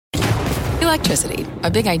Electricity,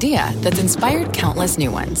 a big idea that's inspired countless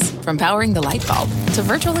new ones. From powering the light bulb to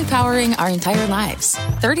virtually powering our entire lives.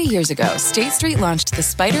 30 years ago, State Street launched the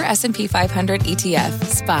Spider S&P 500 ETF,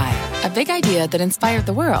 SPY. A big idea that inspired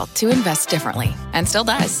the world to invest differently. And still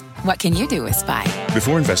does. What can you do with SPY?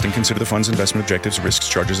 Before investing, consider the fund's investment objectives, risks,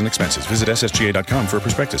 charges, and expenses. Visit ssga.com for a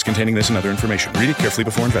prospectus containing this and other information. Read it carefully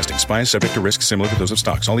before investing. SPY is subject to risks similar to those of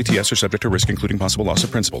stocks. All ETFs are subject to risk, including possible loss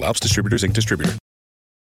of principal. Alps Distributors, Inc. Distributor.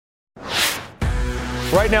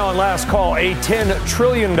 Right now on Last Call, a $10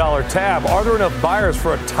 trillion tab. Are there enough buyers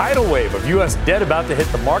for a tidal wave of U.S. debt about to hit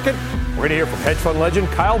the market? We're going to hear from hedge fund legend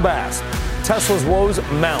Kyle Bass. Tesla's woes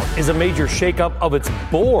mount. Is a major shakeup of its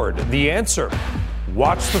board the answer?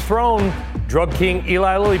 Watch the throne. Drug king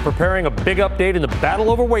Eli Lilly preparing a big update in the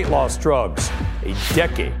battle over weight loss drugs. A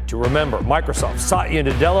decade to remember. Microsoft, Satya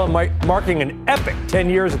Nadella marking an epic 10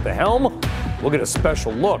 years at the helm. We'll get a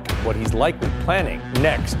special look at what he's likely planning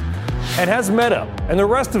next. And has Meta and the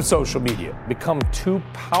rest of social media become too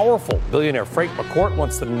powerful? Billionaire Frank McCourt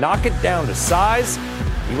wants to knock it down to size.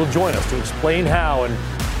 He will join us to explain how. And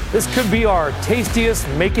this could be our tastiest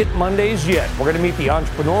Make It Mondays yet. We're going to meet the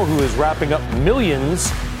entrepreneur who is wrapping up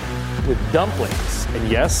millions with dumplings. And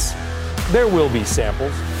yes, there will be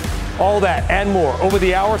samples. All that and more over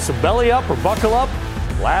the hour. So belly up or buckle up.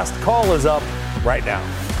 Last Call is up right now.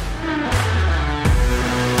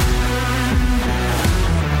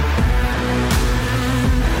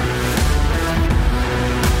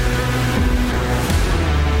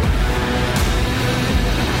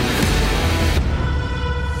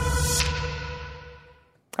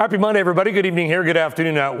 Happy Monday, everybody. Good evening here. Good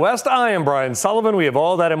afternoon out west. I am Brian Sullivan. We have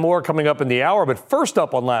all that and more coming up in the hour. But first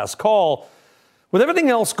up on Last Call, with everything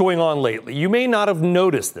else going on lately, you may not have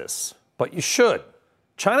noticed this, but you should.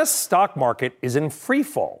 China's stock market is in free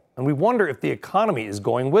fall, and we wonder if the economy is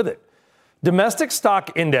going with it. Domestic stock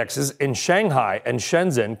indexes in Shanghai and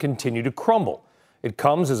Shenzhen continue to crumble. It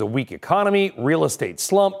comes as a weak economy, real estate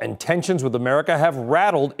slump, and tensions with America have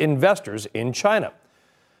rattled investors in China.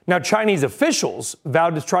 Now, Chinese officials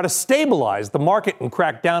vowed to try to stabilize the market and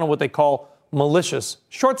crack down on what they call malicious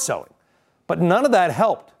short selling. But none of that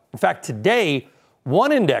helped. In fact, today,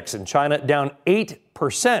 one index in China down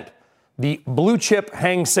 8%. The blue chip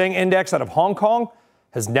Hang Seng index out of Hong Kong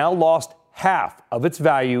has now lost half of its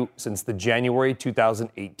value since the January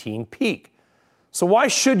 2018 peak. So why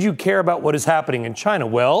should you care about what is happening in China?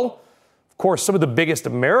 Well, of course, some of the biggest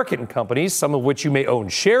American companies, some of which you may own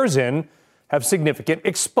shares in, have significant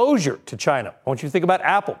exposure to China. I want you to think about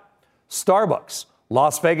Apple, Starbucks,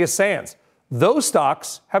 Las Vegas Sands. Those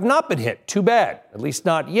stocks have not been hit too bad, at least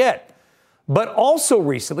not yet. But also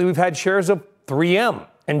recently, we've had shares of 3M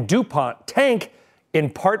and DuPont tank, in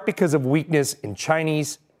part because of weakness in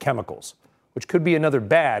Chinese chemicals, which could be another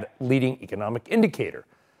bad leading economic indicator.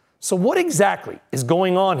 So what exactly is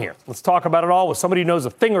going on here? Let's talk about it all with somebody who knows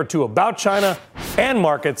a thing or two about China and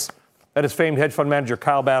markets. That is famed hedge fund manager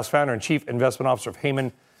Kyle Bass, founder and chief investment officer of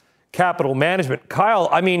Heyman Capital Management. Kyle,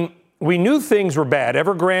 I mean, we knew things were bad.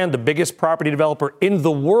 Evergrande, the biggest property developer in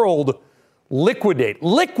the world, liquidated,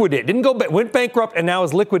 didn't go, went bankrupt and now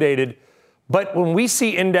is liquidated. But when we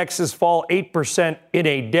see indexes fall 8% in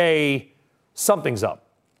a day, something's up.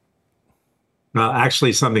 Well,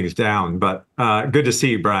 actually, something's down, but good to see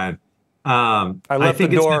you, Brian. I left the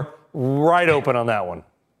door right open on that one.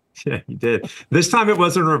 Yeah, you did. This time it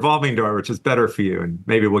wasn't a revolving door, which is better for you. And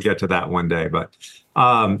maybe we'll get to that one day. But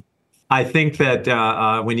I think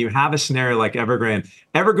that when you have a scenario like Evergrande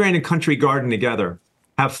and Country Garden together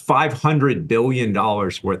have $500 billion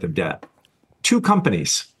worth of debt. Two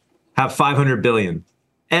companies have $500 billion.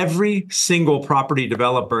 Every single property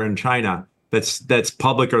developer in China that's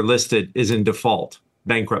public or listed is in default,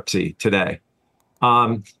 bankruptcy today.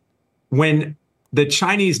 When the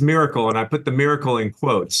Chinese miracle, and I put the miracle in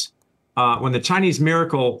quotes, when the Chinese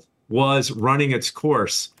miracle was running its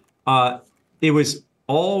course, it was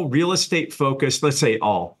all real estate focused. Let's say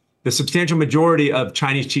all. The substantial majority of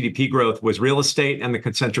Chinese GDP growth was real estate and the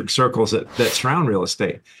concentric circles that surround real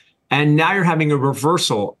estate. And now you're having a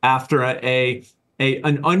reversal after an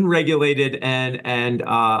unregulated and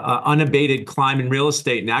unabated climb in real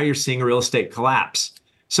estate. Now you're seeing a real estate collapse.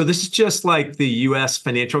 So this is just like the U.S.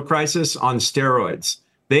 financial crisis on steroids.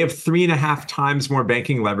 They have 3.5 times more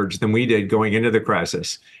banking leverage than we did going into the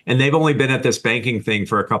crisis. And they've only been at this banking thing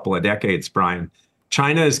for a couple of decades, Brian.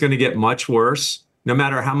 China is going to get much worse, no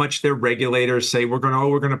matter how much their regulators say we're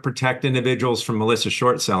going to protect individuals from malicious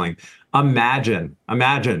short selling. Imagine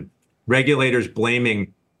regulators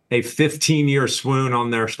blaming a 15-year swoon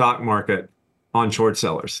on their stock market on short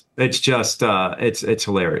sellers. It's just it's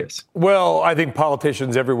hilarious. Well, I think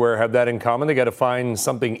politicians everywhere have that in common. They got to find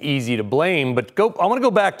something easy to blame. But I want to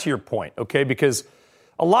go back to your point, okay? Because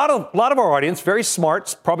a lot of our audience, very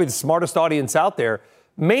smart, probably the smartest audience out there,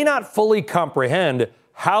 may not fully comprehend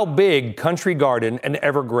how big Country Garden and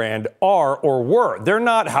Evergrande are or were. They're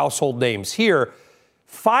not household names here.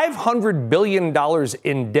 $500 billion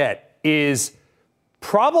in debt is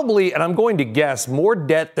probably, and I'm going to guess, more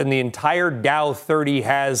debt than the entire Dow 30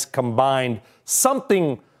 has combined,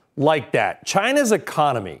 something like that. China's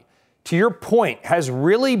economy, to your point, has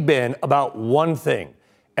really been about one thing,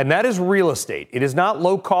 and that is real estate. It is not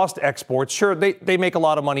low-cost exports. Sure, they make a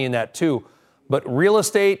lot of money in that too, but real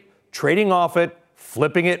estate, trading off it,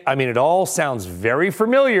 flipping it, I mean, it all sounds very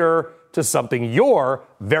familiar to something you're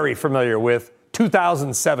very familiar with,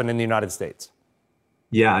 2007 in the United States.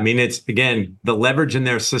 Yeah, I mean, it's, again, the leverage in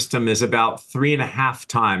their system is about 3.5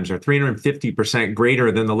 times or 350%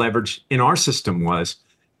 greater than the leverage in our system was.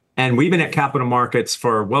 And we've been at capital markets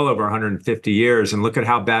for well over 150 years, and look at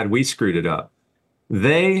how bad we screwed it up.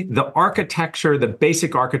 The architecture, the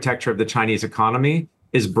basic architecture of the Chinese economy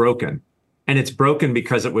is broken. And it's broken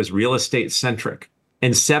because it was real estate centric.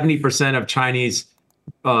 And 70% of Chinese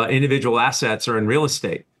individual assets are in real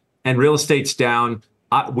estate. And real estate's down,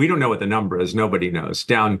 we don't know what the number is, nobody knows,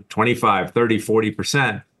 down 25, 30,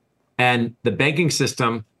 40%. And the banking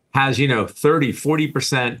system has, 30,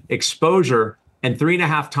 40% exposure and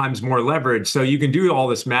 3.5 times more leverage. So you can do all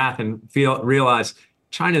this math and realize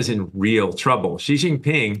China's in real trouble. Xi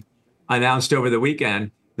Jinping announced over the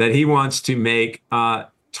weekend that he wants to make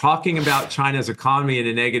talking about China's economy in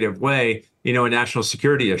a negative way, a national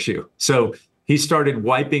security issue. So he started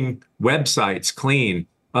wiping websites clean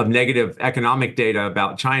of negative economic data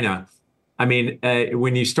about China. I mean,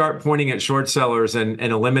 when you start pointing at short sellers and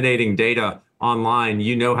eliminating data online,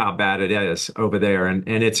 you know how bad it is over there. And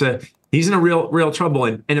he's in a real trouble.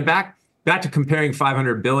 And back to comparing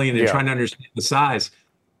 500 billion and trying to understand the size.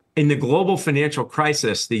 In the global financial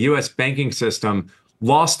crisis, the US banking system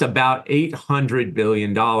lost about $800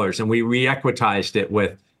 billion, and we re-equitized it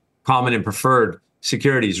with common and preferred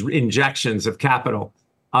securities, injections of capital.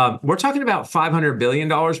 We're talking about $500 billion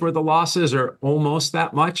worth of losses, or almost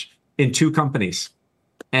that much, in 2 companies.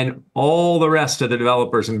 And all the rest of the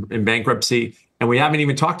developers in bankruptcy. And we haven't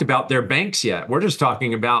even talked about their banks yet. We're just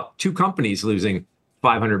talking about 2 companies losing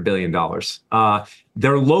 $500 billion.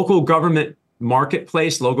 Their local government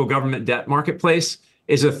marketplace, local government debt marketplace,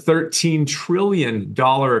 is a $13 trillion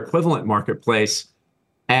equivalent marketplace.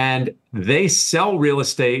 And they sell real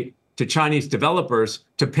estate to Chinese developers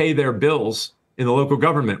to pay their bills in the local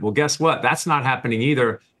government. Well, guess what? That's not happening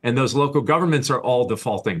either. And those local governments are all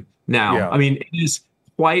defaulting now. Yeah. I mean, it is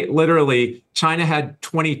quite literally, China had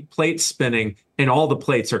 20 plates spinning and all the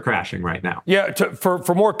plates are crashing right now. Yeah,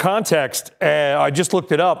 for more context, I just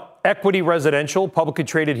looked it up. Equity Residential, publicly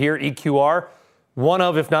traded here, EQR, one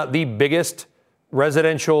of, if not the biggest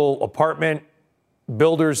residential apartment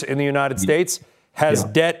builders in the United States, has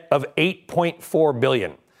debt of $8.4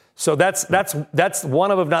 billion. So that's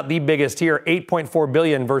one of, if not the biggest here, $8.4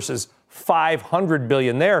 billion versus $500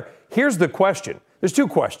 billion there. Here's the question. There's 2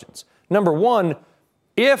 questions. Number one,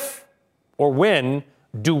 if or when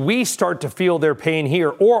do we start to feel their pain here,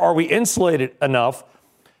 or are we insulated enough?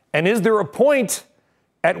 And is there a point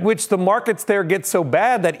at which the markets there get so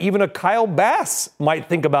bad that even a Kyle Bass might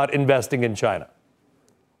think about investing in China?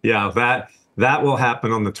 Yeah, that will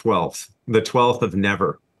happen on the 12th of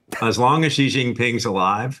never. As long as Xi Jinping's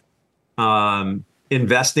alive,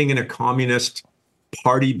 investing in a communist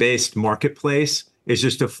party-based marketplace is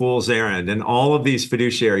just a fool's errand. And all of these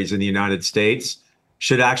fiduciaries in the United States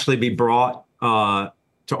should actually be brought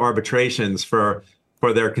to arbitrations for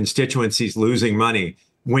their constituencies losing money.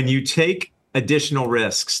 When you take additional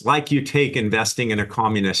risks, like you take investing in a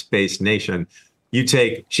communist-based nation, you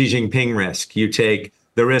take Xi Jinping risk, you take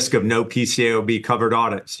the risk of no PCAOB covered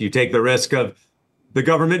audits, you take the risk of the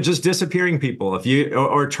government just disappearing people,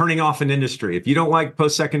 or turning off an industry. If you don't like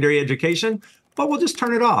post-secondary education, well, we'll just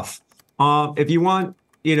turn it off. If you want,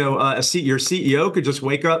 your CEO could just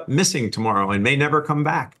wake up missing tomorrow and may never come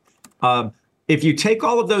back. If you take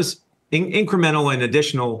all of those incremental and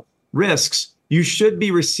additional risks, you should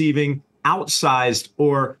be receiving outsized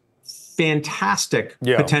or fantastic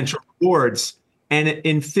potential rewards. And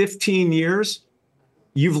in 15 years,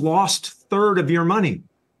 you've lost a third of your money.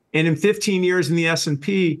 And in 15 years in the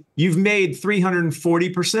S&P, you've made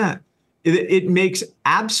 340%. It makes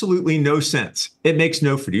absolutely no sense. It makes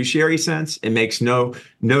no fiduciary sense. It makes no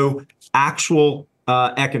actual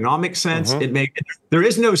economic sense. There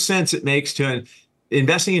is no sense it makes to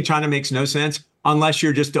investing in China makes no sense unless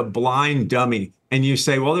you're just a blind dummy and you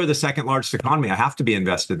say, well, they're the second largest economy. I have to be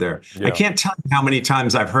invested there. Yeah. I can't tell you how many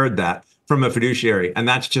times I've heard that from a fiduciary, and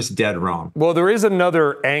that's just dead wrong. Well, there is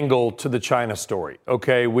another angle to the China story,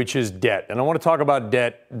 okay, which is debt. And I want to talk about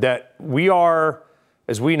debt, that we are,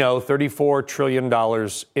 as we know, $34 trillion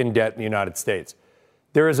in debt in the United States.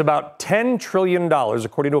 There is about $10 trillion,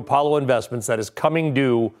 according to Apollo Investments, that is coming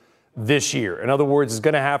due this year. In other words, we're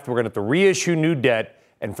going to have to reissue new debt,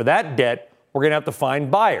 and for that debt, we're going to have to find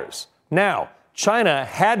buyers. Now, China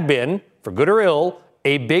had been, for good or ill,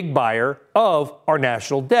 a big buyer of our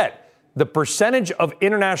national debt. The percentage of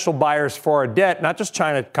international buyers for our debt, not just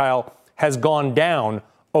China, Kyle, has gone down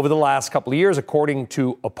over the last couple of years, according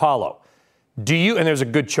to Apollo. And there's a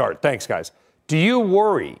good chart. Thanks, guys. Do you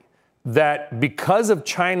worry that because of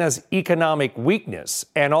China's economic weakness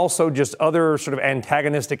and also just other sort of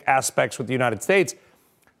antagonistic aspects with the United States,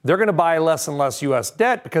 they're going to buy less and less U.S.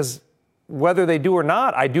 debt? Because whether they do or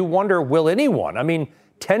not, I do wonder, will anyone? I mean,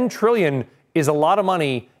 $10 trillion is a lot of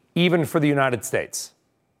money even for the United States.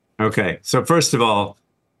 Okay, so first of all,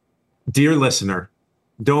 dear listener,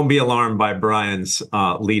 don't be alarmed by Brian's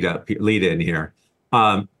lead in here.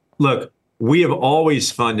 Look, we have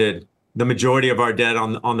always funded the majority of our debt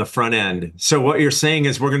on the front end. So what you're saying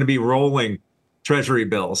is we're going to be rolling Treasury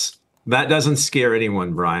bills. That doesn't scare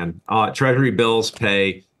anyone, Brian. Treasury bills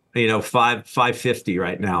pay, $5.50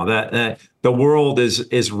 right now. That the world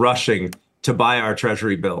is rushing to buy our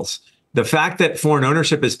Treasury bills. The fact that foreign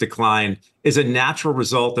ownership has declined is a natural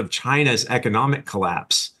result of China's economic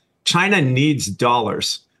collapse. China needs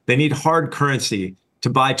dollars. They need hard currency to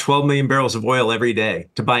buy 12 million barrels of oil every day,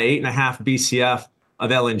 to buy 8.5 BCF of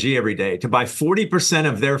LNG every day, to buy 40%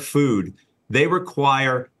 of their food. They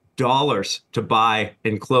require dollars to buy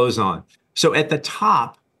and close on. So at the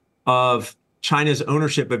top of China's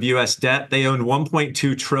ownership of U.S. debt, they own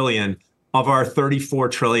 1.2 trillion of our 34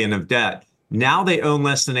 trillion of debt. Now they own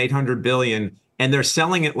less than 800 billion, and they're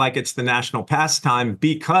selling it like it's the national pastime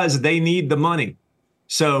because they need the money.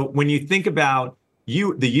 So when you think about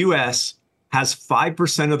the U.S. has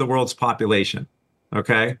 5% of the world's population,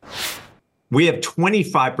 okay? We have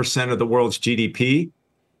 25% of the world's GDP.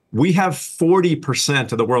 We have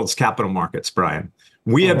 40% of the world's capital markets, Brian.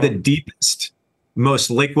 We have the deepest, most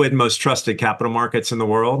liquid, most trusted capital markets in the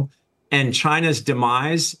world. And China's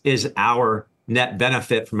demise is our net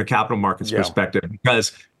benefit from a capital markets perspective,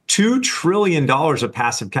 because $2 trillion of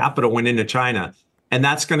passive capital went into China, and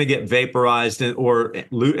that's going to get vaporized or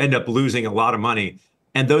end up losing a lot of money.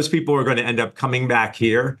 And those people are going to end up coming back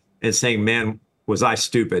here and saying, man, was I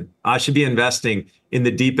stupid? I should be investing in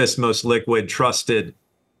the deepest, most liquid, trusted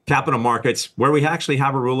capital markets where we actually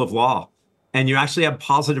have a rule of law and you actually have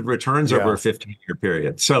positive returns over a 15-year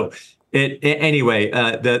period. So anyway,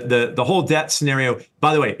 the whole debt scenario,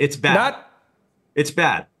 by the way, it's bad. It's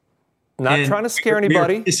bad. Not trying to scare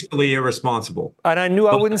anybody. We're fiscally irresponsible. And I knew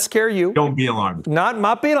I wouldn't scare you. Don't be alarmed.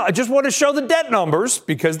 Not being. I just want to show the debt numbers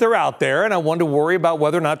because they're out there, and I wanted to worry about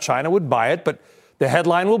whether or not China would buy it. But the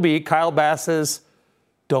headline will be, Kyle Bass says,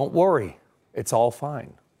 don't worry. It's all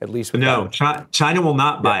fine. At least no, China will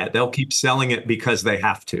not buy it. They'll keep selling it because they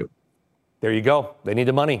have to. There you go. They need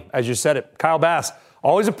the money, as you said it. Kyle Bass,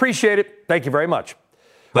 always appreciate it. Thank you very much.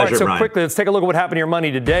 Pleasure, all right, so Brian. Quickly, let's take a look at what happened to your money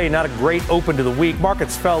today. Not a great open to the week.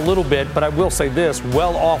 Markets fell a little bit, but I will say this,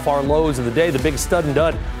 well off our lows of the day. The big stud and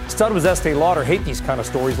dud. Stud was Estee Lauder. Hate these kind of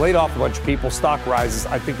stories. Laid off a bunch of people. Stock rises.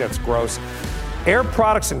 I think that's gross. Air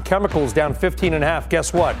products and chemicals down 15.5.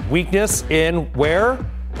 Guess what? Weakness in where?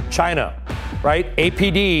 China, right?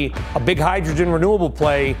 APD, a big hydrogen renewable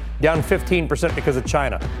play, down 15% because of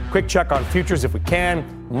China. Quick check on futures if we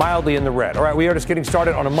can. Mildly in the red. All right, we are just getting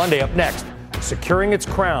started on a Monday. Up next, securing its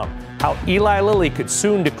crown, how Eli Lilly could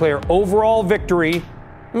soon declare overall victory,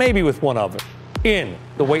 maybe with one of them, in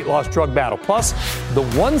the weight loss drug battle. Plus, the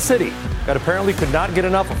one city that apparently could not get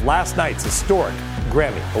enough of last night's historic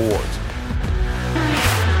Grammy Awards.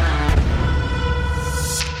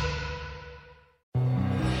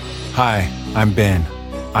 Hi, I'm Ben.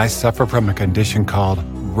 I suffer from a condition called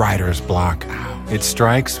writer's block. It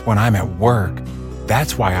strikes when I'm at work.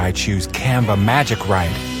 That's why I choose Canva Magic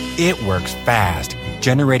Write. It works fast,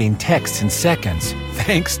 generating text in seconds,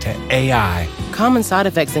 thanks to AI. Common side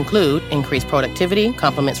effects include increased productivity,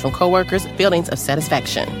 compliments from coworkers, feelings of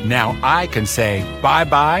satisfaction. Now I can say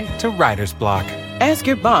bye-bye to writer's block. Ask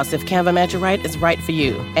your boss if Canva Magic Write is right for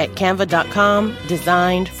you at canva.com,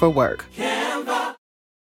 designed for work. Canva.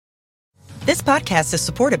 This podcast is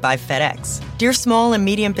supported by FedEx. Dear small and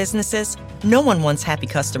medium businesses, no one wants happy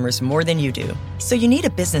customers more than you do. So you need a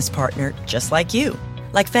business partner just like you.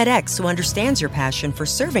 like FedEx, who understands your passion for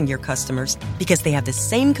serving your customers because they have the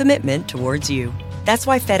same commitment towards you. That's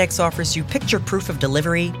why FedEx offers you picture proof of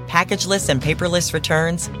delivery, packageless and paperless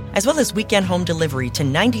returns, as well as weekend home delivery to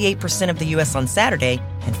 98% of the U.S. on Saturday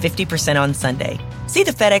and 50% on Sunday. See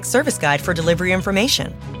the FedEx service guide for delivery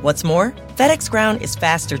information. What's more, FedEx Ground is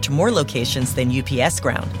faster to more locations than UPS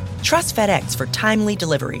Ground. Trust FedEx for timely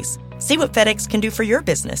deliveries. See what FedEx can do for your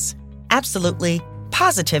business. Absolutely,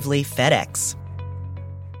 positively FedEx.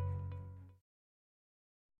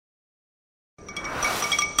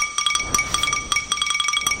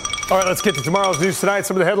 All right, let's get to tomorrow's news tonight.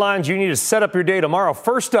 Some of the headlines you need to set up your day tomorrow.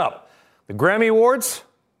 First up, the Grammy Awards.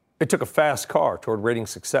 It took a fast car toward rating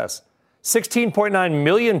success. 16.9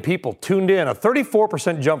 million people tuned in, a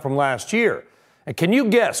 34% jump from last year. And can you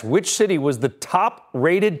guess which city was the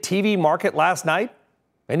top-rated TV market last night?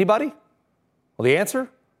 Anybody? Well, the answer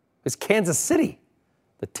is Kansas City.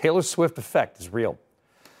 The Taylor Swift effect is real.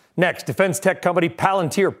 Next, defense tech company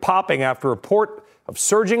Palantir popping after a report of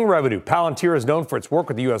surging revenue. Palantir is known for its work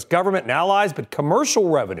with the U.S. government and allies, but commercial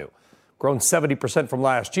revenue grown 70% from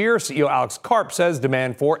last year. CEO Alex Karp says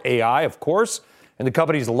demand for AI, of course, and the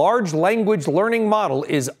company's large language learning model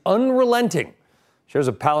is unrelenting. Shares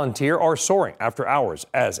of Palantir are soaring after hours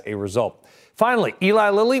as a result. Finally,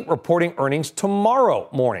 Eli Lilly reporting earnings tomorrow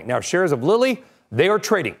morning. Now, shares of Lilly, they are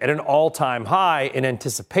trading at an all-time high in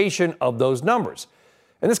anticipation of those numbers.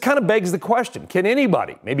 And this kind of begs the question, can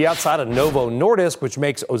anybody, maybe outside of Novo Nordisk, which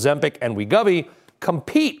makes Ozempic and Wegovy,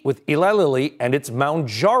 compete with Eli Lilly and its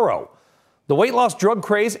Mounjaro? The weight loss drug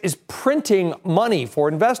craze is printing money for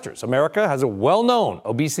investors. America has a well-known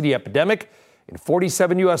obesity epidemic. In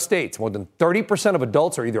 47 U.S. states, more than 30% of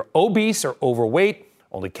adults are either obese or overweight.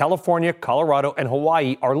 Only California, Colorado, and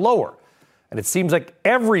Hawaii are lower. And it seems like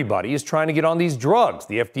everybody is trying to get on these drugs.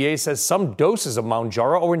 The FDA says some doses of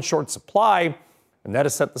Mounjaro are in short supply, and that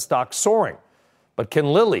has set the stock soaring. But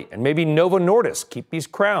can Lilly and maybe Novo Nordisk keep these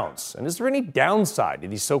crowns? And is there any downside to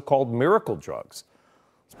these so-called miracle drugs?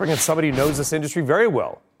 Let's bring in somebody who knows this industry very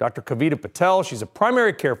well, Dr. Kavita Patel. She's a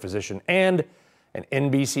primary care physician and an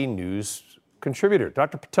NBC News contributor.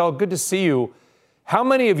 Dr. Patel, good to see you. How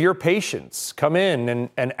many of your patients come in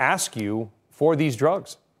and ask you for these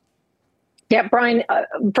drugs? Yeah, Brian,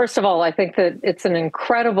 first of all, I think that it's an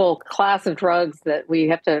incredible class of drugs that we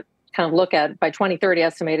have to kind of look at by 2030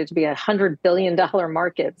 estimated to be a $100 billion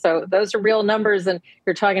market. So those are real numbers, and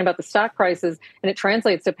you're talking about the stock prices, and it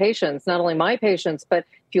translates to patients, not only my patients, but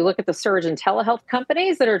if you look at the surge in telehealth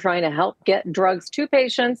companies that are trying to help get drugs to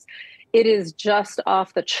patients, it is just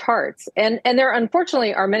off the charts. And there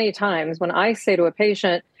unfortunately are many times when I say to a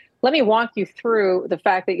patient, let me walk you through the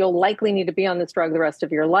fact that you'll likely need to be on this drug the rest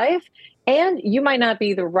of your life. And you might not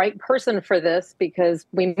be the right person for this because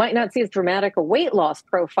we might not see as dramatic a weight loss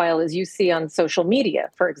profile as you see on social media,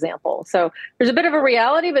 for example. So there's a bit of a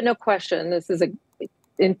reality, but no question, this is an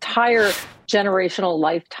entire generational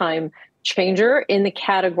lifetime changer in the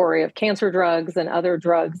category of cancer drugs and other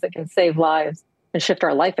drugs that can save lives and shift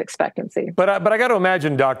our life expectancy. But I got to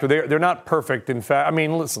imagine, doctor, they're not perfect. In fact, I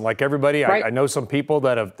mean, listen, like everybody, right. I know some people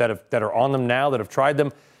that are on them now that have tried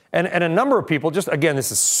them. And a number of people, just again,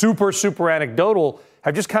 this is super anecdotal,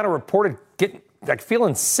 have just kind of reported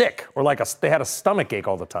feeling sick or like they had a stomach ache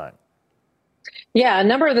all the time. Yeah, a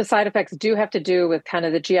number of the side effects do have to do with kind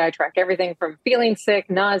of the GI tract, everything from feeling sick,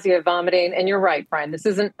 nausea, vomiting. And you're right, Brian, this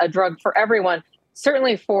isn't a drug for everyone.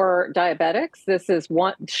 Certainly for diabetics, this is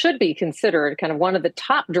should be considered kind of one of the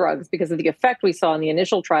top drugs because of the effect we saw in the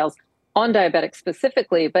initial trials on diabetics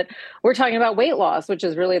specifically. But we're talking about weight loss, which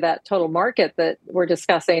is really that total market that we're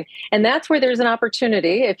discussing. And that's where there's an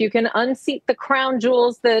opportunity. If you can unseat the crown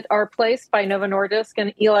jewels that are placed by Novo Nordisk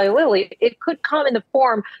and Eli Lilly, it could come in the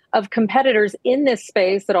form of competitors in this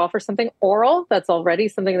space that offer something oral. That's already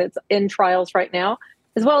something that's in trials right now,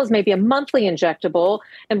 as well as maybe a monthly injectable.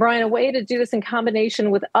 And Brian, a way to do this in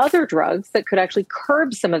combination with other drugs that could actually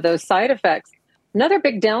curb some of those side effects. Another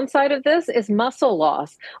big downside of this is muscle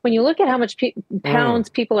loss. When you look at how much pounds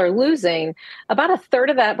people are losing, about a third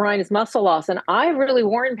of that, Brian, is muscle loss. And I really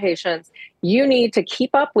warn patients, you need to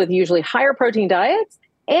keep up with usually higher protein diets,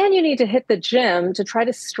 and you need to hit the gym to try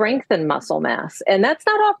to strengthen muscle mass. And that's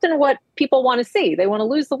not often what people want to see. They want to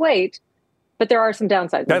lose the weight, but there are some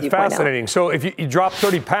downsides. That's fascinating. So if you drop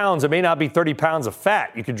 30 pounds, it may not be 30 pounds of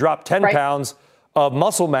fat. You could drop 10 pounds of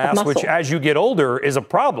muscle mass, which as you get older is a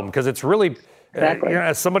problem because it's really... Exactly.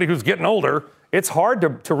 As somebody who's getting older, it's hard to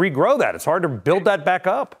regrow that. It's hard to build that back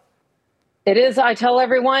up. It is. I tell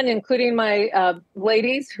everyone, including my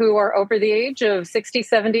ladies who are over the age of 60,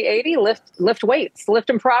 70, 80, lift weights, lift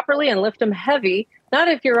them properly and lift them heavy. Not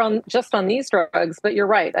if you're just on these drugs, but you're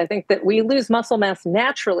right. I think that we lose muscle mass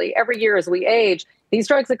naturally every year as we age. These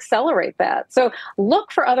drugs accelerate that. So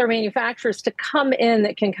look for other manufacturers to come in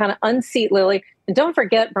that can kind of unseat Lilly. And don't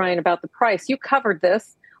forget, Brian, about the price. You covered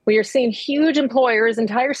this. We are seeing huge employers,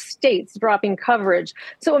 entire states dropping coverage.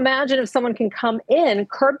 So imagine if someone can come in,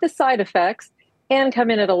 curb the side effects, and come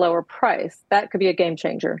in at a lower price. That could be a game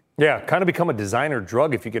changer. Yeah, kind of become a designer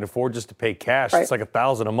drug if you can afford just to pay cash. Right. It's like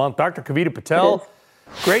 $1,000 a month. Dr. Kavita Patel,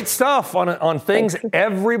 great stuff on things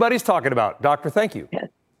everybody's talking about. Doctor, thank you. Yes.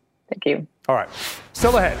 Thank you. All right.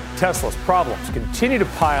 Still ahead, Tesla's problems continue to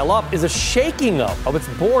pile up. Is a shaking up of its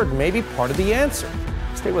board maybe part of the answer?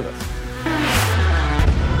 Stay with us.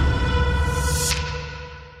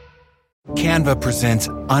 Canva presents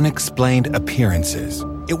Unexplained Appearances.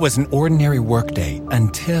 It was an ordinary workday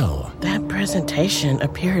until... That presentation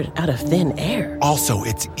appeared out of thin air. Also,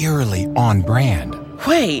 it's eerily on brand.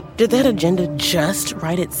 Wait, did that agenda just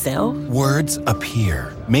write itself? Words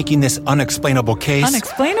appear, making this unexplainable case...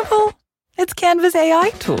 Unexplainable? It's Canva's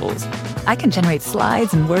AI tools. I can generate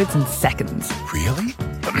slides and words in seconds. Really?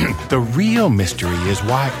 The real mystery is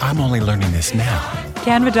why I'm only learning this now.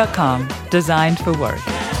 Canva.com, designed for work.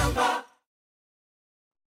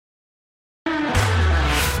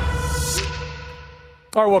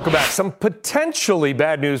 All right, welcome back. Some potentially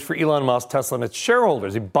bad news for Elon Musk, Tesla, and its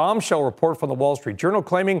shareholders. A bombshell report from the Wall Street Journal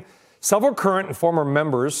claiming several current and former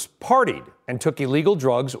members partied and took illegal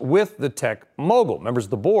drugs with the tech mogul, members of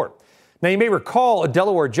the board. Now, you may recall a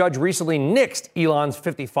Delaware judge recently nixed Elon's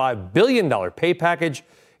 $55 billion pay package,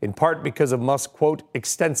 in part because of Musk's, quote,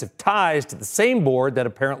 extensive ties to the same board that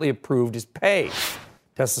apparently approved his pay.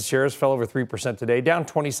 Tesla shares fell over 3% today, down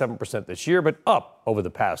 27% this year, but up over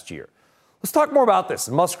the past year. Let's talk more about this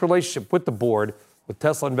and Musk's relationship with the board with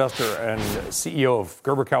Tesla investor and CEO of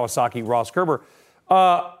Gerber Kawasaki, Ross Gerber.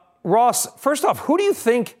 Ross, first off, who do you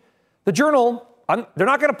think the Journal, they're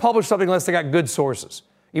not going to publish something unless they got good sources,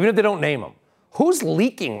 even if they don't name them. Who's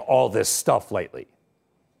leaking all this stuff lately?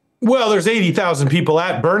 Well, there's 80,000 people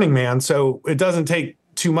at Burning Man, so it doesn't take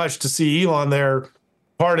too much to see Elon there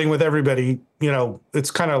partying with everybody. You know, it's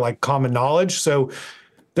kind of like common knowledge. So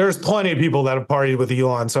there's plenty of people that have partied with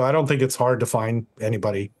Elon, so I don't think it's hard to find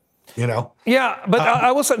anybody, you know? Yeah, but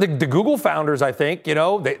I will say the Google founders, I think, you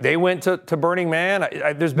know, they went to Burning Man.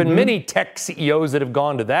 There's been many tech CEOs that have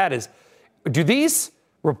gone to that. Do these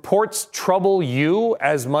reports trouble you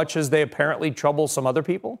as much as they apparently trouble some other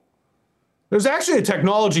people? There's actually a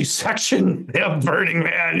technology section of Burning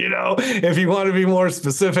Man, you know, if you want to be more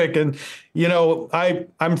specific. And, you know,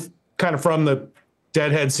 I'm kind of from the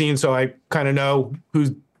deadhead scene, so I kind of know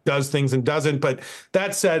who does things and doesn't. But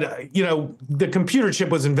that said, you know, the computer chip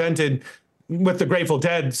was invented with the Grateful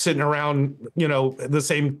Dead sitting around, you know, the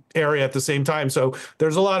same area at the same time. So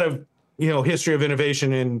there's a lot of, you know, history of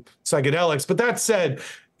innovation in psychedelics. But that said,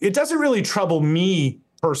 it doesn't really trouble me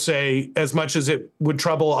per se as much as it would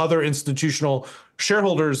trouble other institutional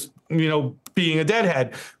shareholders, you know, being a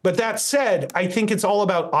deadhead. But that said, I think it's all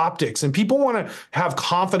about optics, and people want to have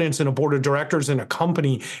confidence in a board of directors in a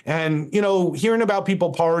company. And, you know, hearing about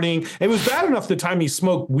people partying, it was bad enough the time he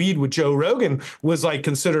smoked weed with Joe Rogan was like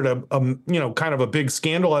considered a you know, kind of a big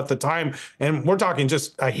scandal at the time. And we're talking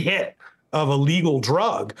just a hit of a legal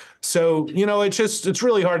drug. So, you know, it's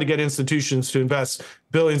really hard to get institutions to invest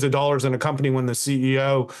billions of dollars in a company when the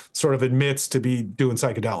CEO sort of admits to be doing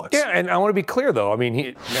psychedelics. Yeah, and I want to be clear, though. I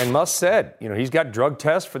mean, Musk said, you know, he's got drug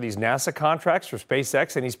tests for these NASA contracts for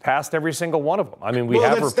SpaceX, and he's passed every single one of them. I mean, we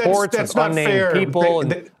have reports of unnamed people,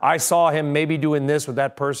 and I saw him maybe doing this with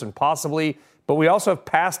that person, possibly. But we also have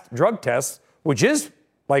passed drug tests, which is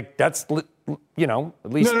like, that's, you know,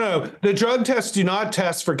 at least. No. The drug tests do not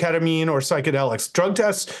test for ketamine or psychedelics. Drug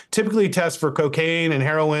tests typically test for cocaine and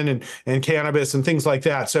heroin and cannabis and things like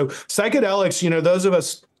that. So psychedelics, you know, those of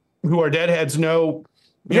us who are deadheads know,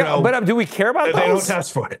 you know. But do we care about those? They don't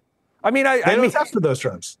test for it. I mean, they don't test for those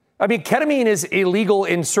drugs. I mean, ketamine is illegal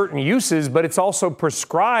in certain uses, but it's also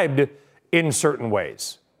prescribed in certain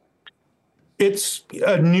ways. It's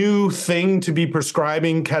a new thing to be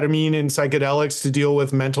prescribing ketamine and psychedelics to deal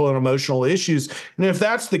with mental and emotional issues. And if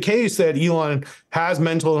that's the case, that Elon has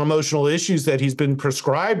mental and emotional issues that he's been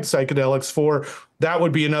prescribed psychedelics for, that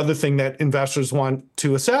would be another thing that investors want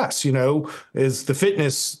to assess, you know, is the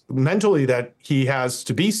fitness mentally that he has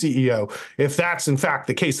to be CEO. If that's in fact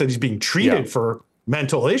the case, that he's being treated for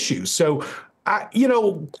mental issues. So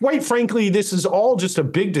quite frankly, this is all just a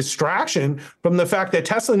big distraction from the fact that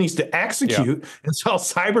Tesla needs to execute and sell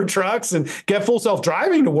Cybertrucks and get full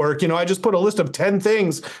self-driving to work. I just put a list of 10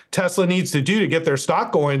 things Tesla needs to do to get their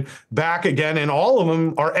stock going back again, and all of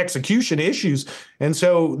them are execution issues. And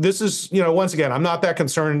so this is, once again, I'm not that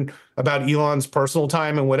concerned about Elon's personal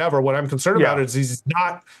time and whatever. What I'm concerned about is he's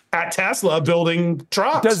not at Tesla building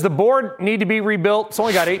trucks. Does the board need to be rebuilt? It's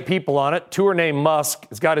only got 8 people on it. 2 are named Musk.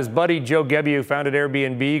 It's got his buddy Joe Gebbia, who founded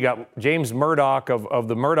Airbnb. Got James Murdoch of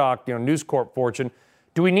the Murdoch, News Corp fortune.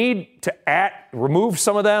 Do we need to remove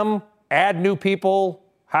some of them, add new people?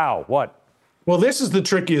 How? What? Well, this is the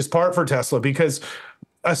trickiest part for Tesla, because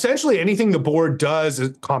essentially anything the board does,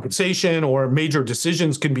 compensation or major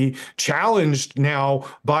decisions, can be challenged now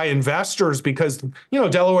by investors because,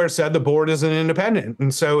 Delaware said the board isn't independent.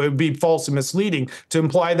 And so it would be false and misleading to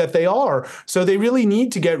imply that they are. So they really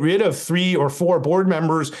need to get rid of 3 or 4 board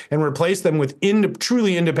members and replace them with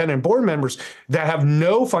truly independent board members that have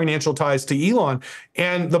no financial ties to Elon.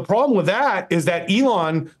 And the problem with that is that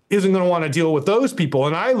Elon isn't going to want to deal with those people.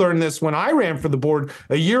 And I learned this when I ran for the board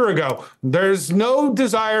a year ago. There's no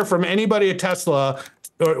desire from anybody at Tesla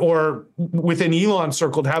or within Elon's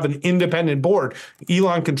circle to have an independent board.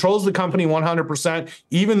 Elon controls the company 100%,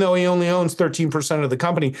 even though he only owns 13% of the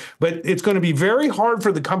company. But it's going to be very hard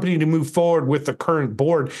for the company to move forward with the current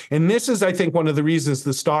board. And this is, I think, one of the reasons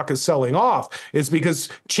the stock is selling off, is because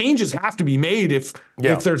changes have to be made if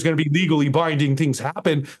there's going to be legally binding things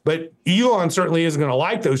happen. But Elon certainly isn't going to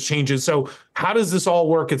like those changes. So how does this all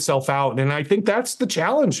work itself out? And I think that's the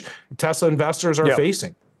challenge Tesla investors are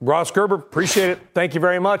facing. Ross Gerber, appreciate it. Thank you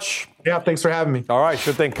very much. Yeah, thanks for having me. All right,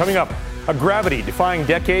 sure thing. Coming up, a gravity-defying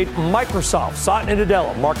decade. Microsoft, Satya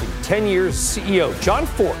Nadella, marking 10 years CEO. John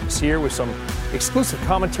Ford is here with some exclusive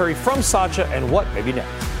commentary from Satya and what may be next.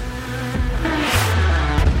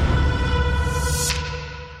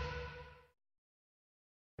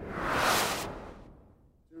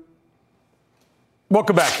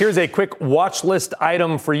 Welcome back. Here's a quick watch list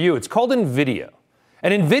item for you. It's called NVIDIA.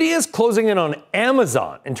 And NVIDIA is closing in on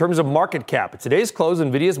Amazon in terms of market cap. At today's close,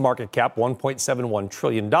 NVIDIA's market cap, $1.71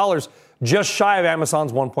 trillion, just shy of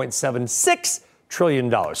Amazon's $1.76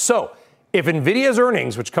 trillion. So if NVIDIA's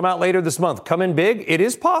earnings, which come out later this month, come in big, it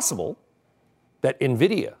is possible that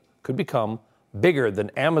NVIDIA could become bigger than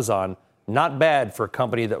Amazon. Not bad for a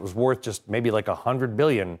company that was worth just maybe like $100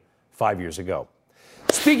 billion 5 years ago.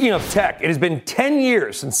 Speaking of tech, it has been 10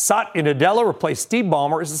 years since Satya Nadella replaced Steve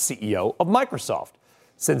Ballmer as the CEO of Microsoft.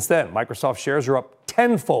 Since then, Microsoft shares are up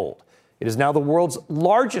tenfold. It is now the world's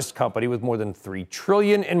largest company with more than $3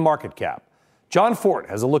 trillion in market cap. John Ford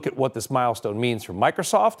has a look at what this milestone means for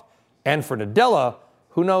Microsoft and for Nadella.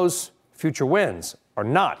 Who knows, future wins are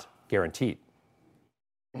not guaranteed.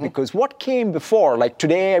 Because what came before, like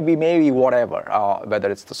today we may be whatever, whether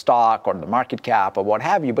it's the stock or the market cap or what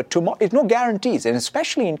have you, but tomorrow, it's no guarantees. And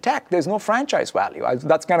especially in tech, there's no franchise value.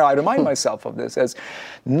 I remind myself of this as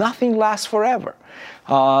nothing lasts forever.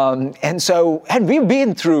 And we've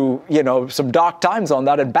been through, some dark times on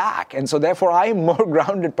that and back. And so therefore, I am more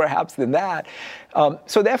grounded perhaps than that.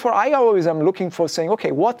 So therefore, I always am looking for saying,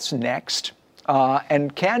 okay, what's next?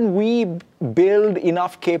 And can we build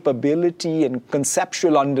enough capability and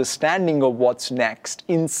conceptual understanding of what's next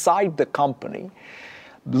inside the company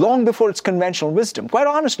long before it's conventional wisdom? Quite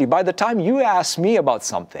honestly, by the time you ask me about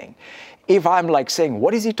something, if I'm like saying,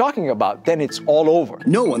 what is he talking about? Then it's all over.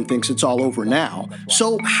 No one thinks it's all over now.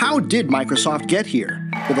 So how did Microsoft get here?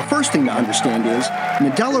 Well, the first thing to understand is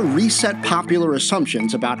Nadella reset popular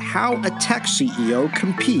assumptions about how a tech CEO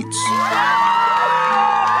competes.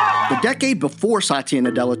 The decade before Satya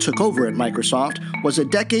Nadella took over at Microsoft was a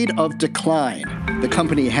decade of decline. The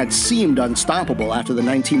company had seemed unstoppable after the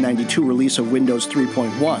 1992 release of Windows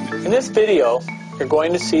 3.1. In this video, you're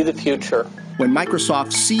going to see the future. When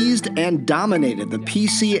Microsoft seized and dominated the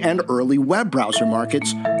PC and early web browser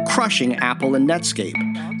markets, crushing Apple and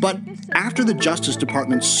Netscape. But after the Justice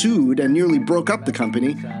Department sued and nearly broke up the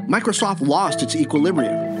company, Microsoft lost its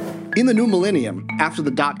equilibrium. In the new millennium, after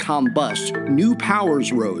the dot-com bust, new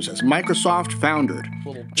powers rose as Microsoft foundered.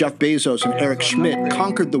 Jeff Bezos and Eric Schmidt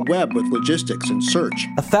conquered the web with logistics and search.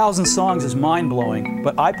 1,000 songs is mind-blowing,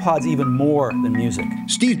 but iPod's even more than music.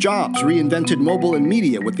 Steve Jobs reinvented mobile and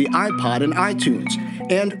media with the iPod and iTunes.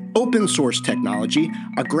 And open source technology,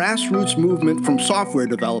 a grassroots movement from software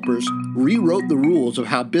developers, rewrote the rules of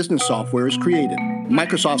how business software is created.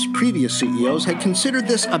 Microsoft's previous CEOs had considered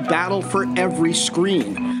this a battle for every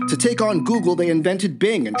screen. To take on Google, they invented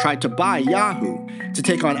Bing and tried to buy Yahoo. To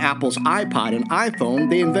take on Apple's iPod and iPhone,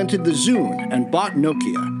 they invented the Zune and bought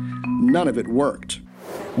Nokia. None of it worked.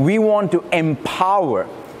 We want to empower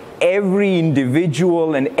every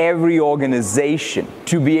individual and every organization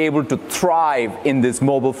to be able to thrive in this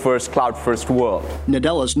mobile-first, cloud-first world.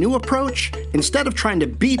 Nadella's new approach, instead of trying to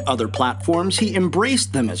beat other platforms, he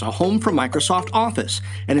embraced them as a home for Microsoft Office.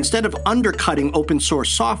 And instead of undercutting open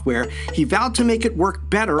source software, he vowed to make it work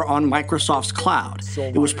better on Microsoft's cloud.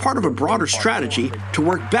 It was part of a broader strategy to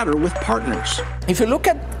work better with partners. If you look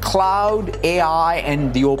at cloud, AI,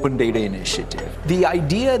 and the Open Data Initiative, the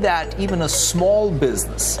idea that even a small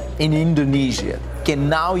business in Indonesia can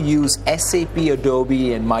now use SAP,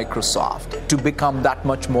 Adobe, and Microsoft to become that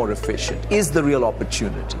much more efficient is the real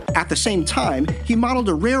opportunity. At the same time, he modeled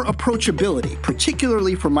a rare approachability,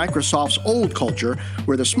 particularly for Microsoft's old culture,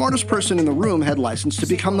 where the smartest person in the room had license to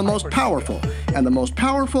become the most powerful, and the most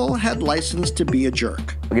powerful had license to be a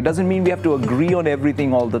jerk. It doesn't mean we have to agree on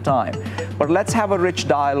everything all the time, but let's have a rich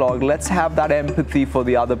dialogue. Let's have that empathy for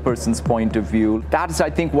the other person's point of view. That is,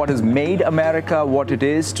 I think, what has made America what it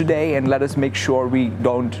is today, and let us make sure we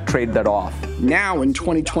don't trade that off. Now in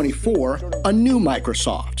 2024, a new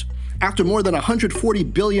Microsoft. After more than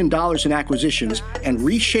 $140 billion in acquisitions and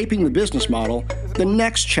reshaping the business model, the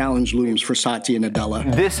next challenge looms for Satya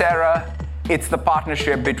Nadella. This era, it's the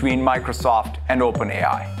partnership between Microsoft and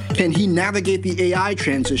OpenAI. Can he navigate the AI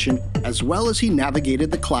transition as well as he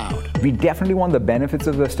navigated the cloud? We definitely want the benefits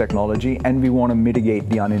of this technology, and we want to mitigate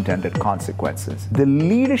the unintended consequences. The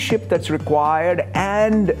leadership that's required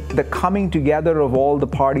and the coming together of all the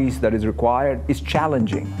parties that is required is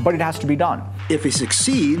challenging, but it has to be done. If he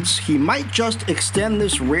succeeds, he might just extend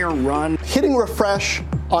this rare run. Hitting refresh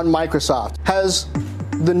on Microsoft. Has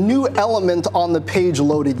the new element on the page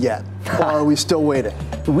loaded yet? Or are we still waiting?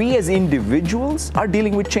 We as individuals are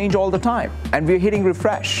dealing with change all the time, and we're hitting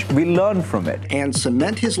refresh. We learn from it. And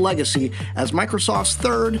cement his legacy as Microsoft's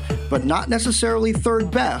third, but not necessarily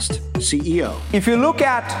third best, CEO. If you look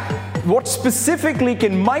at what specifically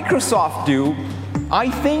can Microsoft do, I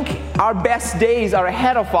think our best days are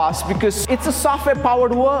ahead of us because it's a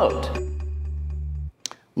software-powered world.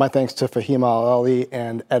 My thanks to Fahima Ali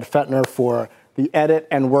and Ed Fettner for the edit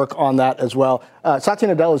and work on that as well. Satya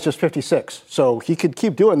Nadella is just 56, so he could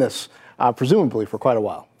keep doing this, presumably, for quite a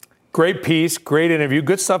while. Great piece, great interview.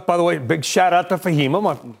 Good stuff, by the way. Big shout out to Fahima,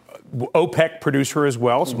 my OPEC producer as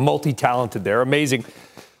well. So multi-talented there. Amazing.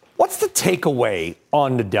 What's the takeaway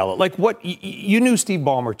on Nadella? Like, what you knew Steve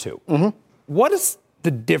Ballmer, too. Mm-hmm. What is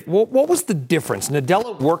what was the difference?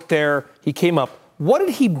 Nadella worked there. He came up. What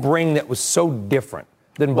did he bring that was so different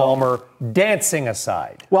than Ballmer, dancing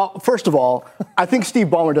aside? Well, first of all, I think Steve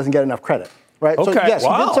Ballmer doesn't get enough credit, right? Okay. So yes,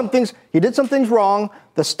 wow. He did some things wrong.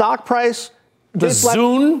 The stock price, he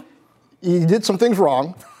did some things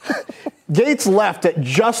wrong. Gates left at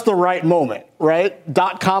just the right moment, right?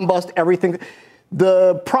 .com bust, everything.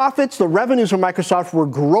 The profits, the revenues from Microsoft were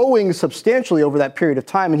growing substantially over that period of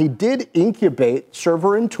time, and he did incubate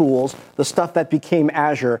server and tools, the stuff that became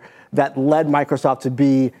Azure, that led Microsoft to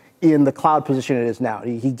be in the cloud position it is now.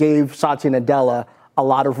 He gave Satya Nadella a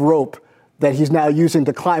lot of rope that he's now using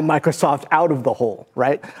to climb Microsoft out of the hole,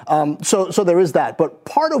 right? So there is that. But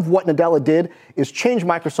part of what Nadella did is change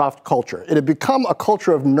Microsoft culture. It had become a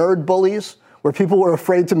culture of nerd bullies where people were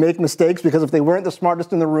afraid to make mistakes because if they weren't the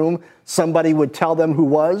smartest in the room, somebody would tell them who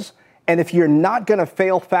was. And if you're not going to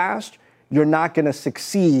fail fast, you're not going to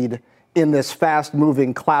succeed in this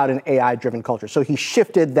fast-moving cloud and AI-driven culture. So he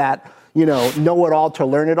shifted that, know-it-all to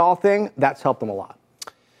learn-it-all thing. That's helped him a lot.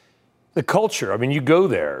 The culture. I mean, you go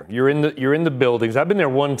there. You're in the buildings. I've been there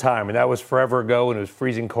one time, and that was forever ago, and it was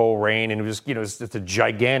freezing cold rain, and it was it's just a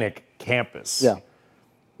gigantic campus. Yeah.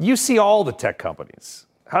 You see all the tech companies.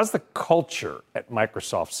 How's the culture at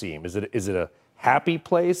Microsoft seem? Is it a happy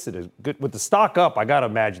place? Is it good? With the stock up, I got to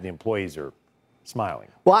imagine the employees are smiling.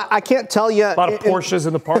 Well, I can't tell you. A lot of Porsches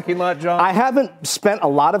in the parking lot, John? I haven't spent a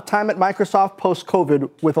lot of time at Microsoft post-COVID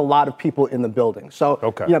with a lot of people in the building. So,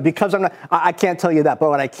 because I can't tell you that. But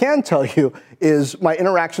what I can tell you is my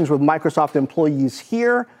interactions with Microsoft employees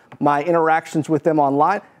here, my interactions with them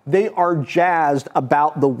online, they are jazzed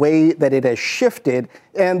about the way that it has shifted.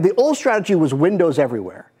 And the old strategy was Windows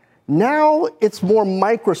everywhere. Now it's more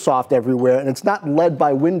Microsoft everywhere, and it's not led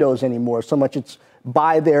by Windows anymore so much. It's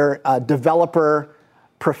by their developer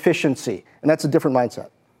proficiency. And that's a different mindset.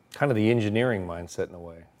 Kind of the engineering mindset in a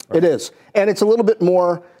way. Right? It is. And it's a little bit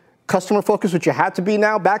more customer focused, which you had to be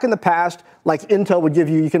now. Back in the past, like Intel would give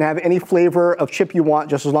you can have any flavor of chip you want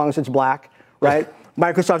just as long as it's black, right?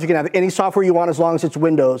 Microsoft, you can have any software you want as long as it's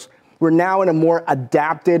Windows. We're now in a more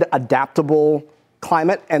adaptable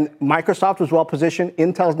climate, and Microsoft was well positioned.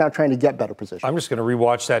 Intel's now trying to get better position. I'm just going to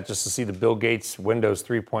rewatch that just to see the Bill Gates Windows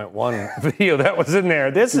 3.1 video that was in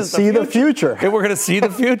there. This is the future. And we're going to see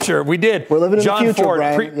the future. We did. We're living in John the future, Ford,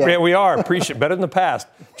 Brian. yeah, we are. Appreciate better than the past.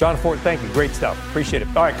 John Ford, thank you. Great stuff. Appreciate it.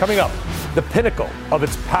 All right, coming up, the pinnacle of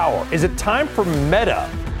its power. Is it time for Meta,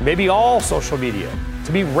 maybe all social media,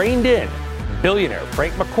 to be reined in? Billionaire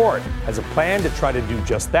Frank McCourt has a plan to try to do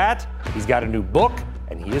just that. He's got a new book,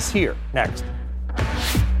 and he is here next.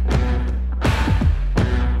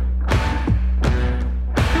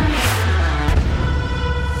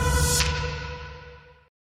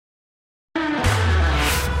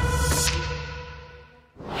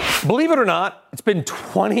 Believe it or not, it's been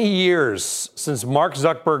 20 years since Mark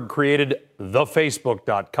Zuckerberg created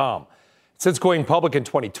thefacebook.com. Since going public in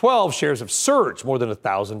 2012, shares have surged more than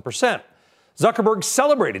 1,000%. Zuckerberg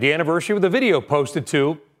celebrated the anniversary with a video posted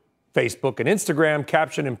to Facebook and Instagram,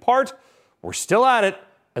 captioned in part, "We're still at it,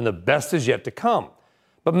 and the best is yet to come."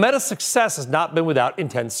 But Meta's success has not been without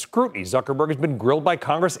intense scrutiny. Zuckerberg has been grilled by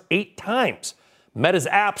Congress 8 times. Meta's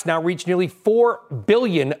apps now reach nearly 4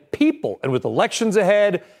 billion people, and with elections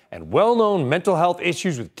ahead and well-known mental health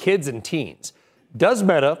issues with kids and teens, does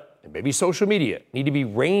Meta, and maybe social media, need to be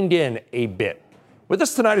reined in a bit? With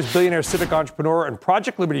us tonight is billionaire civic entrepreneur and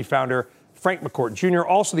Project Liberty founder Frank McCourt Jr.,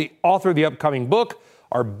 also the author of the upcoming book,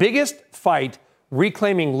 Our Biggest Fight,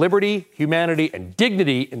 Reclaiming Liberty, Humanity, and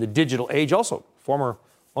Dignity in the Digital Age. Also, former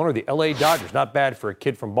owner of the LA Dodgers. Not bad for a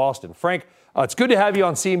kid from Boston. Frank, it's good to have you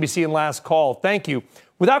on CNBC and Last Call. Thank you.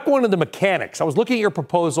 Without going into the mechanics, I was looking at your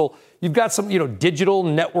proposal. You've got some, digital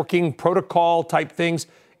networking protocol type things.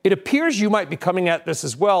 It appears you might be coming at this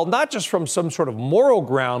as well, not just from some sort of moral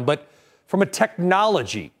ground, but from a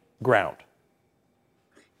technology ground.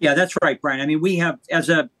 Yeah, that's right, Brian. I mean, we have, as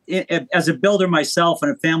a builder myself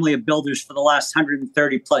and a family of builders for the last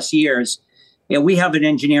 130 plus years, we have an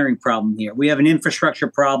engineering problem here. We have an infrastructure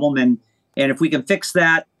problem, and if we can fix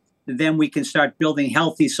that, then we can start building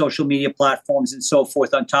healthy social media platforms and so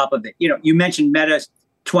forth on top of it. You mentioned Meta,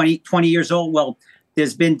 20 years old. Well,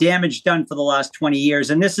 there's been damage done for the last 20 years,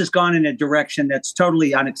 and this has gone in a direction that's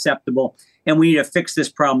totally unacceptable, and we need to fix this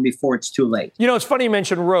problem before it's too late. It's funny you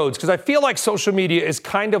mentioned roads, because I feel like social media is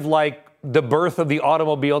kind of like the birth of the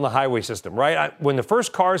automobile and the highway system, right? When the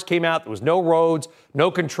first cars came out, there was no roads, no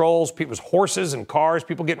controls. It was horses and cars,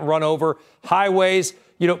 people getting run over, highways.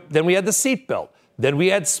 Then we had the seatbelt. Then we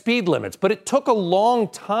had speed limits. But it took a long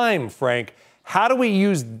time, Frank. How do we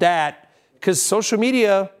use that? Because social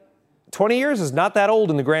media, 20 years is not that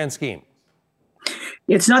old in the grand scheme.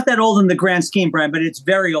 It's not that old in the grand scheme, Brian, but it's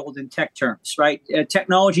very old in tech terms, right?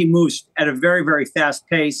 Technology moves at a very, very fast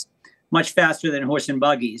pace, much faster than horse and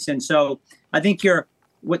buggies. And so I think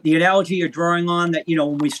what the analogy you're drawing on, that,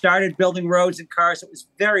 when we started building roads and cars, it was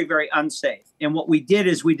very, very unsafe. And what we did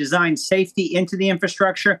is we designed safety into the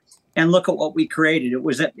infrastructure, and look at what we created. It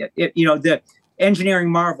was, the engineering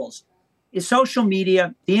marvels. Social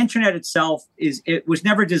media, the internet itself, it was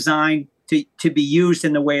never designed to be used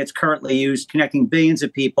in the way it's currently used, connecting billions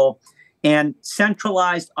of people. And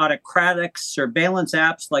centralized autocratic surveillance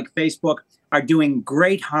apps like Facebook are doing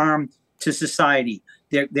great harm to society.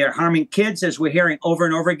 They're harming kids, as we're hearing over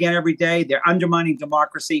and over again every day. They're undermining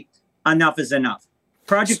democracy. Enough is enough.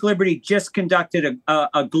 Project Liberty just conducted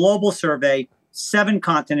a global survey, 7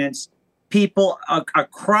 continents, people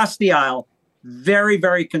across the aisle, very,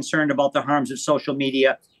 very concerned about the harms of social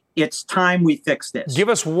media. It's time we fix this. Give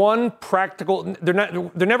us one practical. They're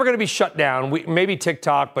never going to be shut down. Maybe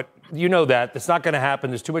TikTok, but that that's not going to happen.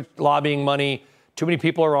 There's too much lobbying money. Too many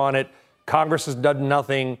people are on it. Congress has done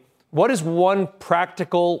nothing. What is one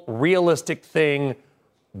practical, realistic thing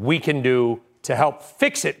we can do to help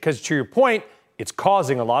fix it? Because to your point, it's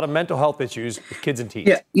causing a lot of mental health issues with kids and teens.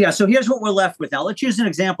 Yeah. So here's what we're left with now. Let's use an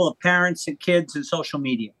example of parents and kids and social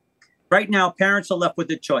media. Right now, parents are left with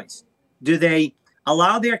a choice. Do they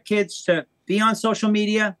allow their kids to be on social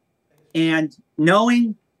media and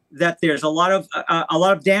knowing that there's a lot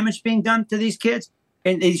of damage being done to these kids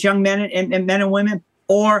and these young men and men and women,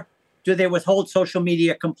 or do they withhold social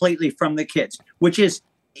media completely from the kids, which is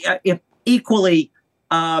equally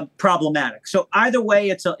problematic? So either way,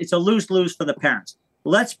 it's a lose-lose for the parents.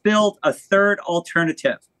 Let's build a third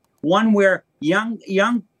alternative, one where young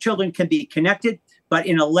children can be connected, but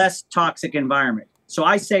in a less toxic environment. So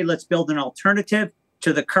I say let's build an alternative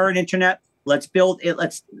to the current internet. Let's build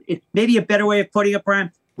it. Maybe a better way of putting it,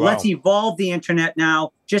 Brian. Wow. Let's evolve the internet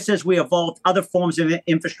now, just as we evolved other forms of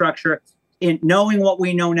infrastructure. In knowing what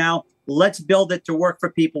we know now, let's build it to work for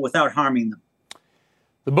people without harming them.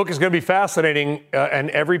 The book is going to be fascinating,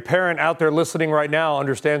 and every parent out there listening right now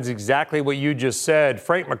understands exactly what you just said.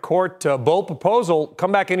 Frank McCourt, bold proposal.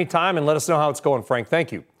 Come back anytime and let us know how it's going, Frank.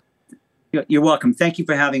 Thank you. You're welcome. Thank you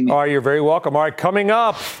for having me. All right, you're very welcome. All right, coming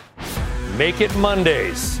up, Make It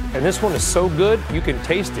Mondays. And this one is so good, you can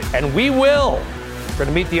taste it. And we will. We're going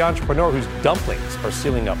to meet the entrepreneur whose dumplings are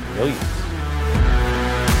sealing up millions.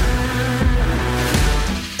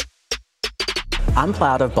 I'm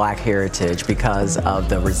proud of Black heritage because of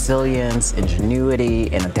the resilience,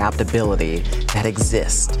 ingenuity, and adaptability that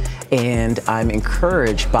exists. And I'm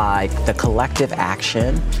encouraged by the collective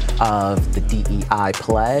action of the DEI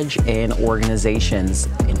pledge and organizations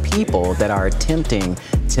and people that are attempting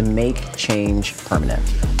to make change permanent.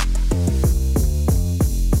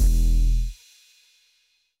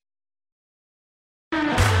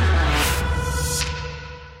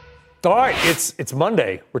 All right, it's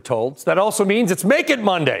Monday, we're told. So that also means it's Make It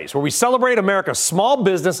Mondays, where we celebrate America's small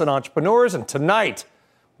business and entrepreneurs. And tonight,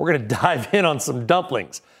 we're going to dive in on some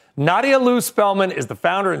dumplings. Nadia Lou Spellman is the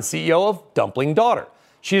founder and CEO of Dumpling Daughter.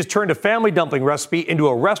 She has turned a family dumpling recipe into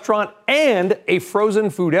a restaurant and a frozen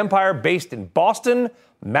food empire based in Boston,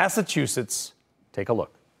 Massachusetts. Take a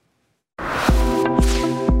look.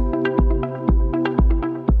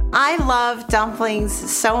 I love dumplings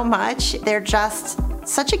so much. They're just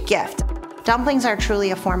such a gift. Dumplings are truly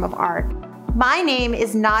a form of art. My name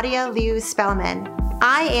is Nadia Liu Spellman.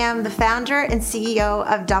 I am the founder and CEO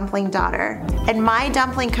of Dumpling Daughter, and my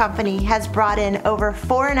dumpling company has brought in over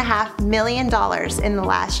 $4.5 million in the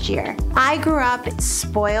last year. I grew up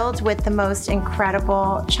spoiled with the most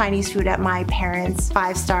incredible Chinese food at my parents'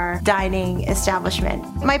 5-star dining establishment.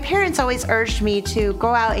 My parents always urged me to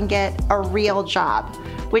go out and get a real job,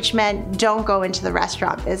 which meant don't go into the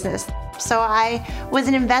restaurant business. So I was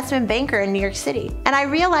an investment banker in New York City, and I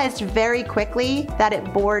realized very quickly that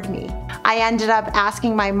it bored me. I ended up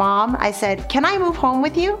asking my mom, I said, "Can I move home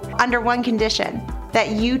with you?" Under one condition,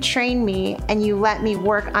 that you train me and you let me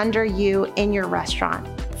work under you in your restaurant.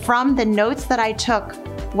 From the notes that I took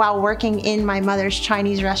while working in my mother's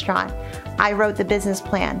Chinese restaurant, I wrote the business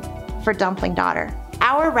plan for Dumpling Daughter.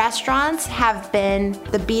 Our restaurants have been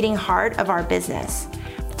the beating heart of our business.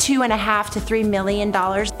 $2.5 to $3 million,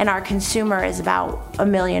 and our consumer is about $1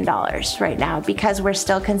 million right now because we're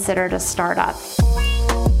still considered a startup.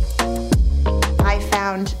 I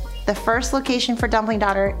found the first location for Dumpling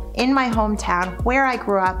Daughter in my hometown where I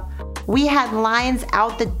grew up. We had lines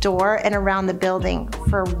out the door and around the building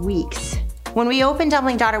for weeks. When we opened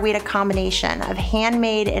Dumpling Daughter, we had a combination of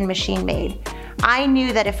handmade and machine made. I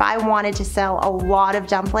knew that if I wanted to sell a lot of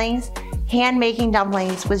dumplings, hand-making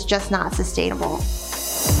dumplings was just not sustainable.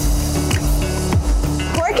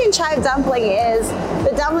 Pork and chive dumpling is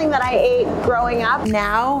the dumpling that I ate growing up.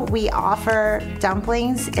 Now we offer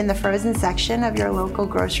dumplings in the frozen section of your local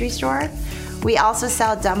grocery store. We also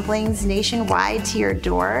sell dumplings nationwide to your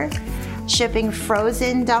door, shipping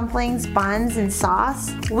frozen dumplings, buns, and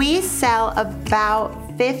sauce. We sell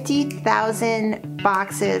about 50,000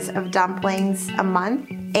 boxes of dumplings a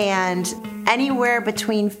month and anywhere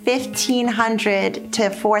between 1,500 to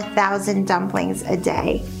 4,000 dumplings a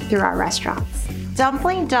day through our restaurants.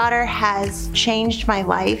 Dumpling Daughter has changed my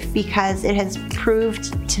life because it has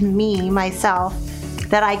proved to me, myself,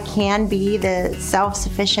 that I can be the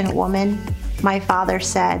self-sufficient woman my father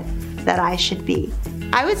said that I should be.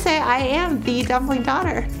 I would say I am the Dumpling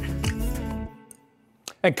Daughter.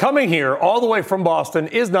 And coming here all the way from Boston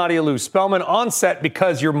is Nadia Lou Spellman on set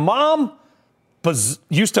because your mom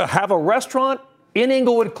used to have a restaurant in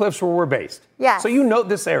Inglewood Cliffs where we're based. Yes. So you know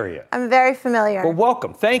this area. I'm very familiar. Well,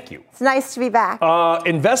 welcome. Thank you. It's nice to be back.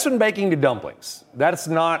 Investment banking to dumplings. That's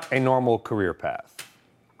not a normal career path.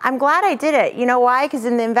 I'm glad I did it. You know why? Because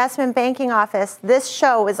in the investment banking office, this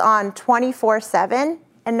show is on 24/7,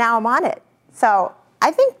 and now I'm on it. So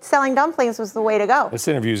I think selling dumplings was the way to go. This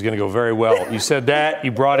interview is going to go very well. You said that.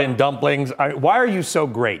 You brought in dumplings. Why are you so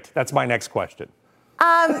great? That's my next question.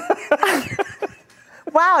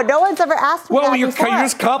 Wow, no one's ever asked me that before. You're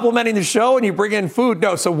just complimenting the show and you bring in food.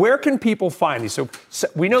 No, so where can people find these? So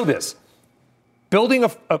we know this. Building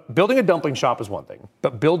a dumpling shop is one thing,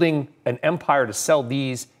 but building an empire to sell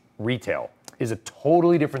these retail is a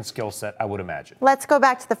totally different skill set, I would imagine. Let's go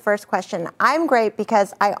back to the first question. I'm great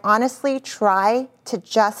because I honestly try to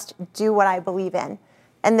just do what I believe in.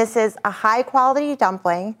 And this is a high quality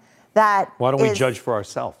dumpling that Why don't we judge for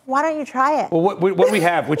ourselves? Why don't you try it? Well, what do we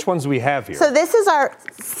have? Which ones do we have here? So this is our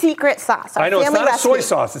secret sauce. Our I know, family it's not recipe. a soy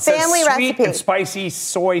sauce. It family says sweet recipe. and spicy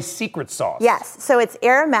soy secret sauce. Yes, so it's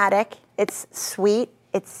aromatic, it's sweet,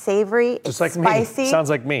 It's savory. Just it's like spicy. me. Sounds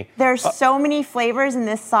like me. There's so many flavors in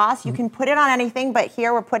this sauce. You can put it on anything, but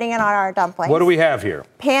here we're putting it on our dumplings. What do we have here?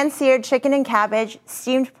 Pan-seared chicken and cabbage,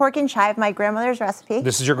 steamed pork and chive, my grandmother's recipe.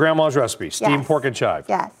 This is your grandma's recipe, steamed pork and chive.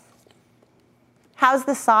 Yes. How's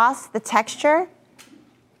the sauce, the texture?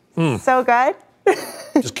 So good.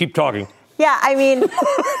 Just keep talking. Yeah, I mean,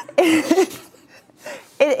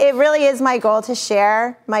 it really is my goal to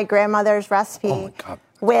share my grandmother's recipe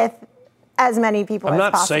with as many people as possible.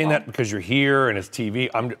 I'm not saying that because you're here and it's TV.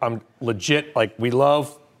 I'm legit, like, we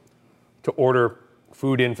love to order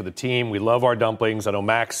food in for the team. We love our dumplings. I know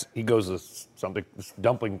Max, he goes to this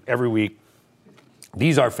dumpling every week.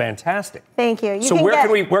 These are fantastic. Thank you. So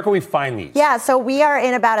where can we find these? Yeah, so we are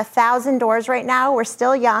in about 1,000 doors right now. We're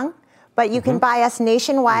still young, but you can buy us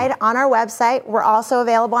nationwide on our website. We're also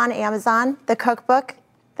available on Amazon. The cookbook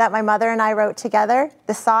that my mother and I wrote together,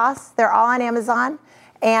 the sauce, they're all on Amazon.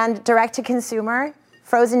 And direct to consumer,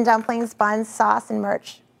 frozen dumplings, buns, sauce, and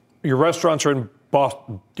merch. Your restaurants are in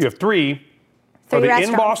Boston. You have three. Are they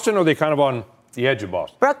in Boston or are they kind of on the edge of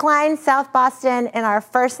Boston? Brookline, South Boston, and our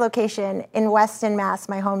first location in Weston, Mass.,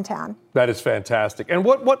 my hometown. That is fantastic. And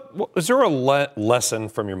what is there a lesson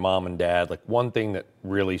from your mom and dad, like one thing that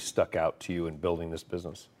really stuck out to you in building this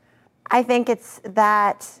business? I think it's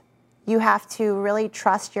that you have to really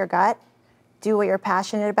trust your gut, do what you're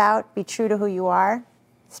passionate about, be true to who you are,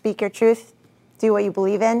 speak your truth, do what you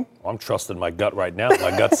believe in. I'm trusting my gut right now.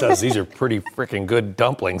 My gut says these are pretty freaking good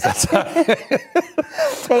dumplings.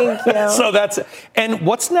 Thank you. So and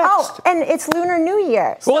what's next? Oh, and it's Lunar New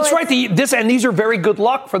Year. Well, that's right. These are very good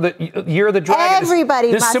luck for the Year of the Dragon.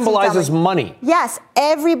 Everybody This symbolizes money. Yes,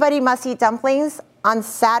 everybody must eat dumplings on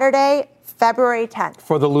Saturday, February 10th.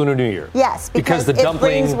 For the Lunar New Year. Yes, because the it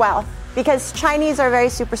brings wealth. Because Chinese are very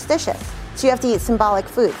superstitious, so you have to eat symbolic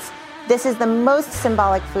foods. This is the most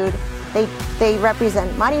symbolic food. They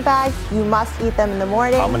represent money bags. You must eat them in the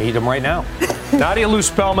morning. I'm going to eat them right now. Nadia Lou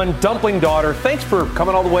Spellman, dumpling daughter, thanks for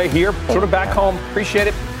coming all the way here, sort of back home. Appreciate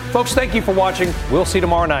it. Folks, thank you for watching. We'll see you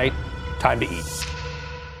tomorrow night. Time to eat.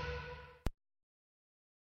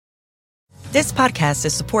 This podcast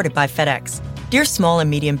is supported by FedEx. Dear small and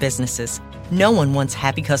medium businesses, no one wants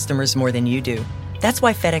happy customers more than you do. That's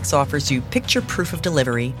why FedEx offers you picture proof of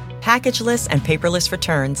delivery, packageless and paperless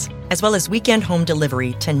returns, as well as weekend home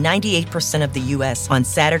delivery to 98% of the U.S. on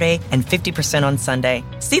Saturday and 50% on Sunday.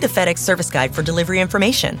 See the FedEx service guide for delivery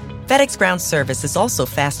information. FedEx Ground service is also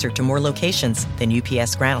faster to more locations than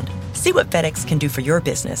UPS Ground. See what FedEx can do for your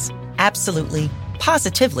business. Absolutely,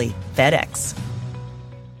 positively FedEx.